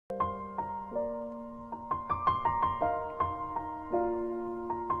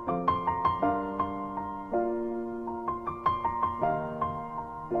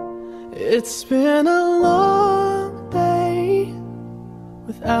It's been a long day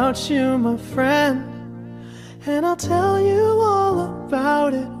without you, my friend, and I'll tell you all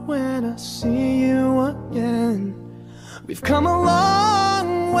about it when I see you again. We've come a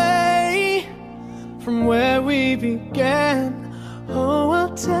long way from where we began. Oh,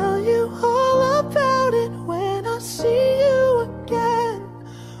 I'll tell you all about it when I see you again.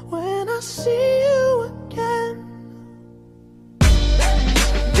 When I see you again.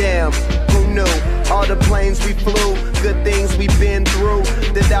 Damn, who knew? All the planes we flew, good things we've been through,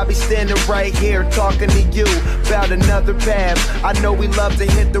 that I'll be standing right here talking to you about another path. I know we love to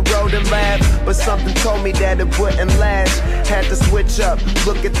hit the road and laugh, but something told me that it wouldn't last. Had to switch up,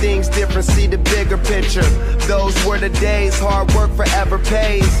 look at things different, see the bigger picture. Those were the days, hard work forever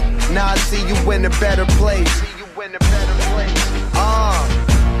pays. Now I see you in a better place.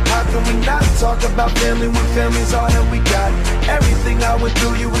 How can we not talk about family when family's all that we got? Everything I went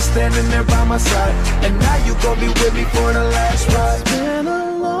through, you were standing there by my side, and now you gon' be with me for the last ride. It's been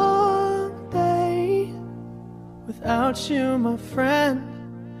a long day without you, my friend,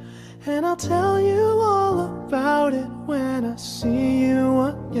 and I'll tell you all about it when I see you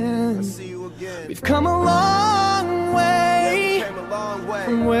again. We've come a long way,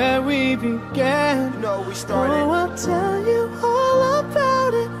 from where we began. Oh, I'll tell you all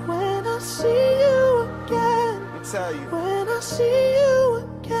about it when I see you again. When I see you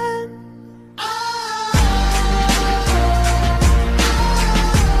again.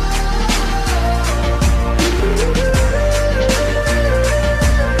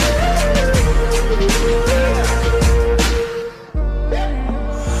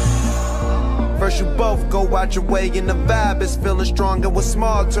 First you both go out your way and the vibe is feeling strong, and what's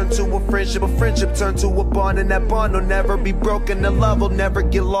small turn to a friendship turn to a bond, and that bond will never be broken, the love will never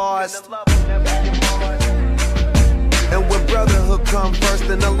get lost. And when brotherhood come first,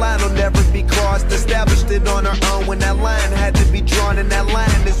 then the line will never be crossed. Established it on our own when that line had to be drawn, and that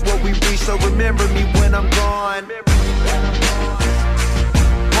line is what we reach, so remember me when I'm gone.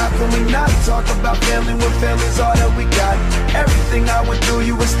 How can we not talk about family when family's all that we got? Everything I went through,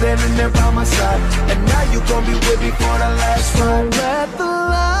 you were standing there by my side, and now you gon' be with me for the last ride. Let the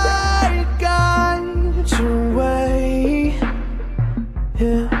light guide your way,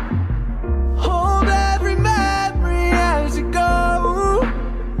 yeah. Hold every memory as you go,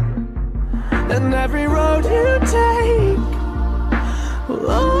 and every road you take will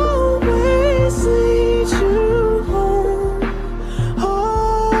always lead you home.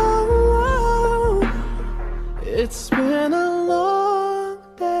 Oh, it's been a long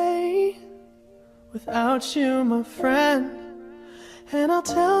day without you, my friend, and I'll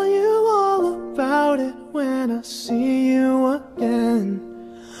tell you all about it when I see you again.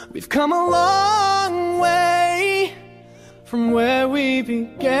 We've come a long way from where we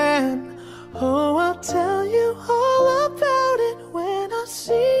began. Oh, I'll tell